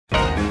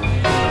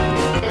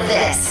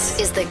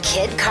is the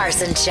Kid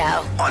Carson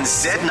Show on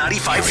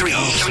Z95.3.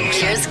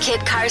 Here's Kid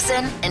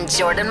Carson and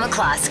Jordan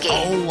McCloskey.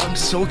 Oh, I'm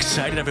so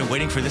excited. I've been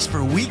waiting for this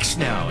for weeks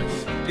now.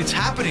 It's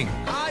happening.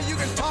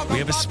 We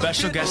have a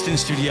special guest in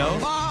studio.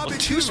 Well,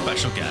 two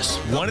special guests.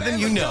 One of them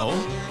you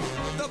know.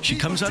 She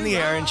comes on the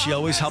air and she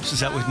always helps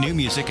us out with new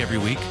music every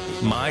week.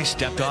 My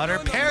stepdaughter,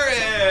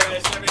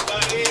 Paris,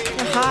 everybody.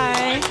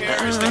 Hi.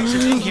 Paris, thanks for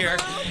being here.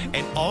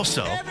 And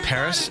also,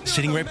 Paris,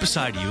 sitting right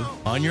beside you,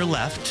 on your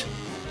left,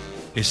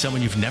 is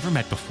someone you've never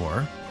met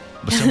before,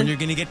 but someone you're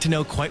going to get to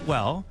know quite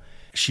well.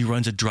 She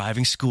runs a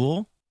driving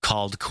school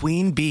called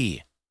Queen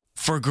Bee,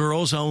 for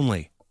girls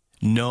only.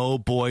 No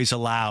boys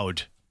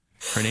allowed.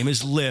 Her name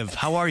is Liv.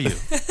 How are you?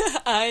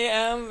 I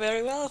am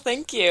very well,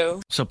 thank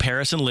you. So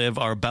Paris and Liv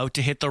are about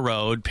to hit the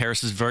road.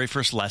 Paris's very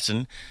first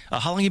lesson.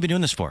 How long have you been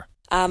doing this for?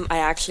 I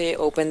actually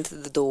opened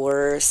the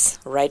doors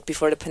right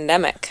before the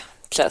pandemic,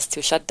 just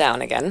to shut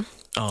down again.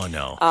 Oh,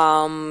 no.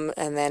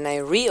 And then I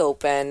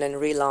reopened and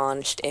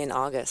relaunched in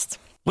August.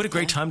 What a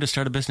great time to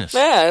start a business.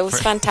 Yeah, it was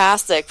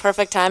fantastic.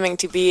 Perfect timing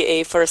to be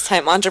a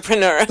first-time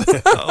entrepreneur.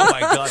 Oh, my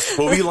gosh.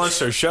 Well, we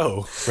launched our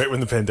show right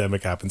when the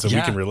pandemic happened, so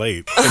we can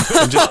relate.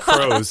 And just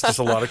crows, just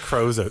a lot of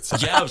crows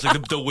outside. Yeah, it was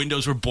like the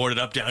windows were boarded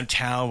up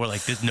downtown. We're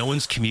like, no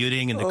one's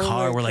commuting in the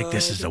car. We're like,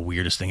 this is the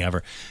weirdest thing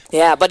ever.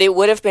 Yeah, but it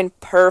would have been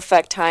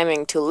perfect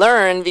timing to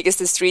learn because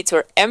the streets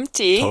were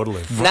empty.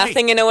 Totally.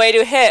 Nothing in a way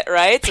to hit,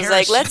 right? So it's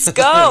like, let's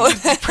go.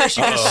 Paris,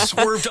 you guys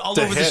swerved all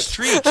over the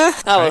street.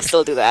 I will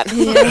still do that.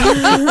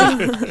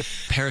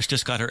 Paris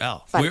just got her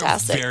L.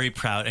 Fantastic. We're very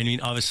proud. I mean,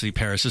 obviously,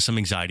 Paris, there's some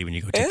anxiety when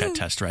you go take that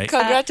test, right?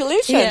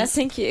 Congratulations. Yes,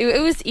 thank you.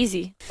 It was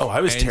easy. Oh,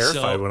 I was And terrified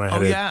so- when I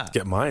had to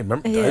get mine.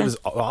 Remember, it was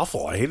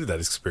awful. I hated that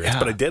experience,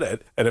 but I did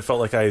it, and it felt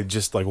like I had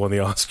just won the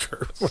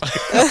Oscar.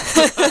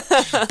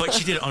 But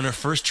she did it on her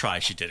first try.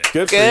 She did it.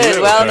 Good for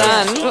you. Well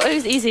done. Well, it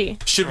was easy.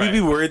 Should we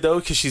be worried, though,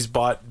 because she's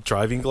bought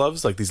driving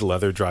gloves, like these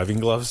leather driving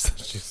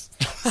gloves?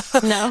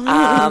 No.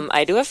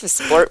 I do have a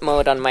sport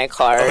mode on my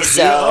car,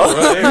 so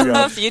there you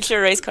go. future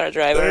race car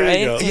driver, There right?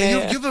 you go.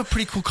 Yeah, you have a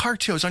pretty cool car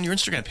too. It's on your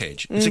Instagram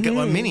page. It's like a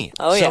mini.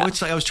 Oh, so yeah.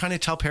 it's like I was trying to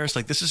tell Paris,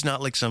 like, this is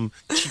not like some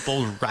cheap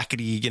old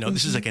rackety,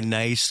 this is like a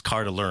nice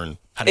car to learn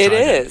how to It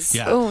drive is.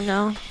 Yeah. Oh,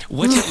 no.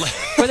 What's it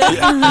like?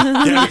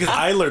 Yeah, because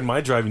I learned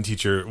my driving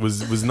teacher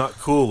was not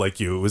cool like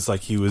you. It was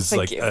like he was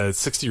Thank you. a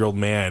 60-year-old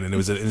man, and it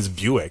was in his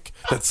Buick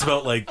that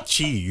smelled like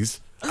cheese.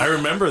 I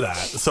remember that.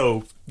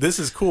 So this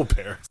is cool,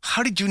 Paris.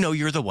 How did you know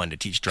you're the one to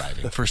teach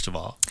driving, first of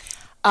all?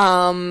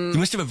 You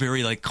must have a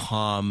very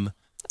calm,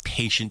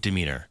 patient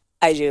demeanor.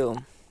 I do.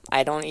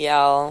 I don't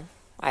yell.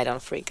 I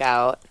don't freak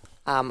out.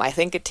 I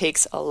think it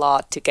takes a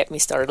lot to get me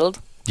startled.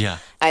 Yeah.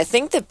 I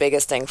think the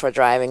biggest thing for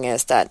driving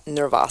is that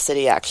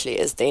nervosity actually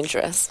is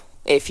dangerous.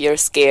 If you're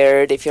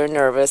scared, if you're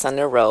nervous on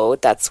the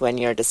road, that's when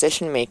your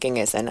decision making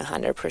isn't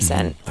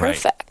 100%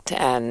 perfect.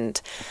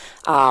 And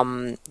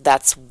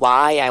that's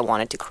why I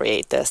wanted to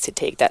create this, to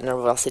take that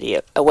nervosity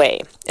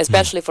away.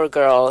 Especially for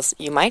girls,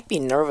 you might be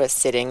nervous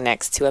sitting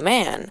next to a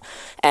man,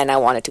 and I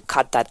wanted to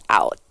cut that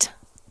out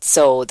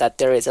so that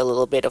there is a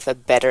little bit of a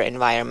better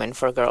environment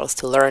for girls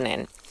to learn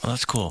in. Oh,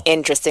 that's cool.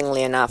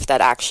 Interestingly enough,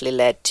 that actually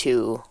led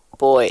to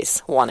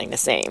boys wanting the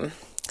same.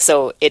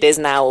 So it is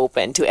now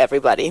open to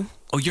everybody.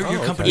 Oh, your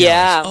company?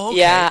 Yeah, Oh, okay.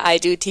 yeah, I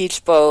do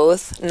teach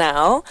both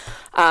now,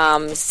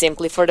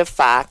 simply for the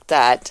fact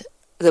that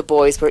the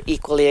boys were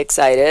equally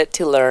excited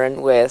to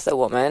learn with a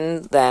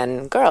woman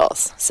than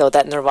girls. So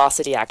that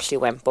nervosity actually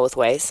went both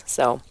ways.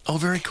 So Oh,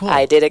 very cool.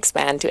 I did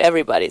expand to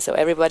everybody, so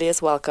everybody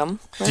is welcome.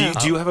 Do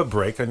you have a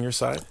brake on your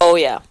side? Oh,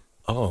 yeah,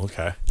 Oh,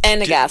 okay.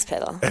 and a gas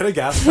pedal. And a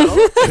gas pedal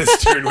and a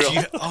steering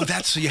wheel.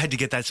 So you had to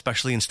get that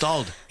specially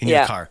installed in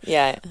your car.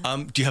 Yeah.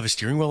 Do you have a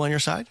steering wheel on your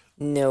side?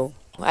 No.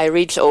 I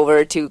reach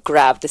over to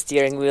grab the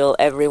steering wheel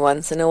every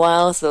once in a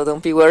while, so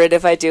don't be worried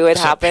if I do. It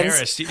happens.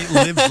 Paris,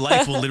 Liv's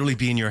life will literally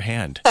be in your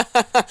hand. Do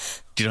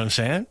you know what I'm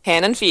saying?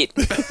 Hand and feet.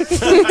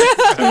 She's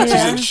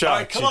in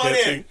shock. Come on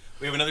in.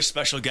 We have another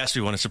special guest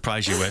we want to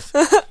surprise you with.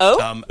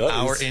 Oh?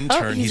 Our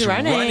intern. he's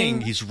running.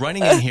 He's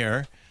running in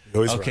here.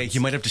 always Okay, runs. you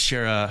might have to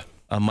share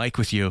a mic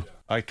with you.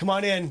 All right, come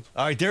on in.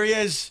 All right, there he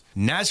is.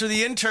 Nazar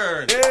the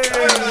intern.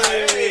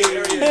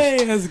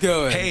 Hey, how's it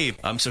going? Hey,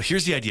 so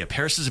here's the idea.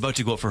 Paris is about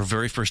to go out for her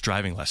very first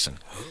driving lesson.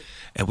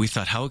 And we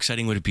thought, how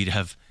exciting would it be to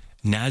have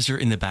Nazar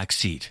in the back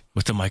seat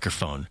with the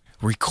microphone,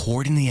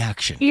 recording the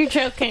action. You're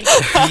joking.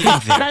 Being there.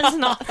 That is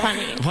not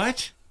funny.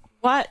 What?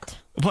 What?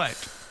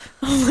 What?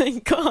 Oh my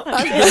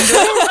god.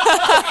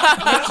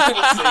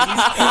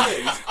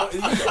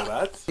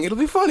 It'll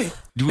be funny.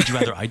 Would you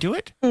rather I do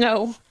it?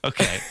 No.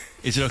 Okay.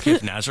 Is it okay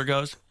if Nazar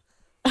goes?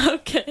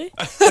 Okay.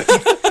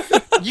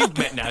 You've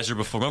met Nazar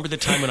before. Remember the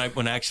time when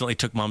I accidentally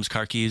took Mom's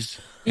car keys?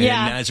 And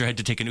Yeah. Nazar had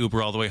to take an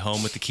Uber all the way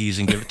home with the keys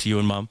and give it to you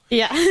and Mom?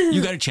 Yeah.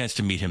 You got a chance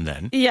to meet him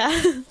then.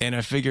 Yeah. And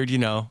I figured,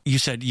 you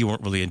said you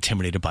weren't really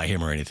intimidated by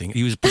him or anything.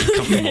 He was pretty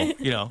comfortable,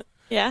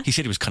 Yeah. He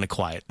said he was kind of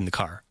quiet in the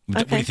car.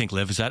 What do you think,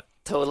 Liv? Is that?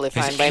 Totally is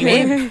fine it by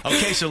cute? me.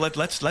 Okay, so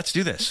let's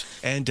do this.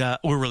 And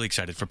we're really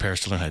excited for Paris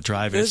to learn how to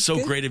drive. It's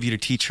so great of you to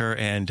teach her.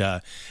 And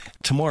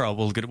tomorrow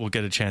we'll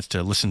get a chance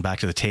to listen back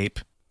to the tape.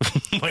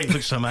 Why you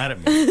look so mad at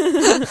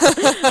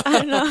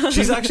me?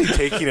 She's actually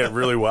taking it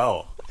really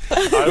well.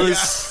 I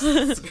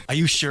was. Are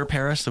you sure,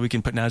 Paris, that we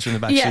can put Nazar in the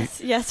back Yes,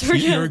 seat? yes, we're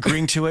You're good.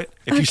 agreeing to it?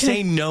 If you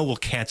say no, we'll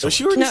cancel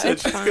She it. already No, said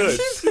it's she's fine.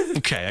 good.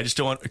 Okay, I just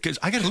don't want... Because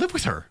I got to live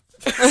with her.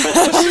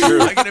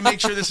 I got to make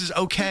sure this is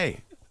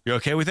okay. You're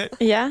okay with it?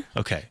 Yeah.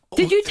 Okay.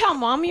 Did you tell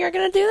Mom you were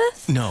going to do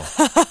this? No.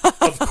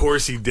 Of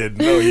course he did.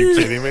 No, are you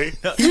kidding me?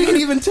 You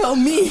didn't even tell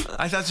me.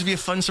 I thought this would be a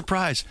fun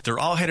surprise. They're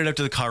all headed up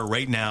to the car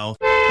right now.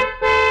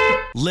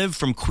 Liv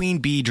from Queen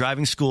Bee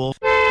Driving School.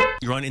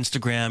 You're on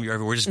Instagram. You're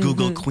everywhere. Just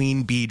Google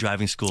Queen Bee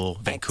Driving School,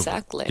 Vancouver.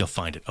 Exactly. You'll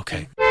find it.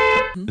 Okay.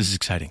 This is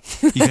exciting.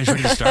 You guys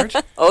ready to start?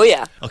 Oh,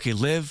 yeah. Okay,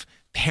 Liv,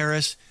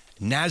 Paris,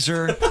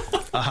 Nazar.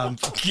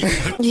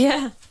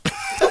 Yeah.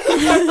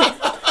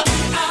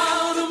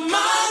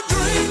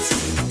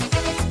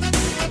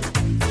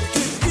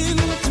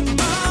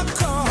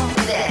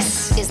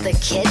 This is the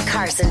Kid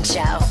Carson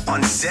Show.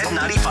 On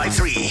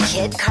Z95.3.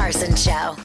 Kid Carson Show.